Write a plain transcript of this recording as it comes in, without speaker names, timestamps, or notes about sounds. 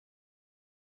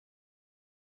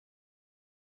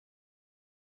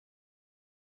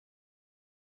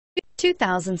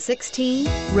2016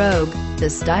 Rogue. The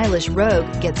stylish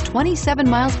Rogue gets 27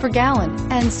 miles per gallon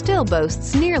and still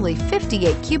boasts nearly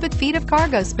 58 cubic feet of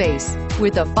cargo space.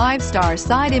 With a 5-star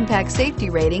side impact safety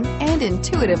rating and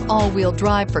intuitive all-wheel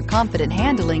drive for confident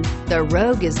handling, the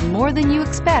Rogue is more than you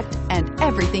expect and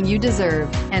everything you deserve,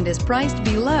 and is priced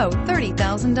below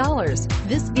 $30,000.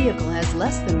 This vehicle has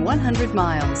less than 100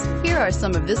 miles. Here are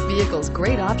some of this vehicle's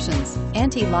great options: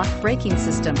 anti-lock braking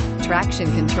system, traction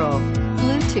control,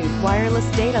 Bluetooth wireless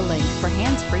data link for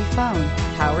hands-free phone,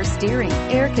 power steering,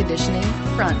 air conditioning,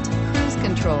 front, cruise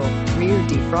control, rear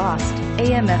defrost,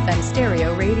 AM/FM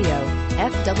stereo radio,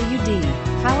 FWD,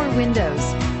 power windows.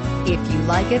 If you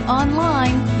like it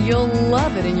online, you'll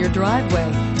love it in your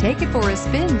driveway. Take it for a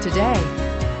spin today.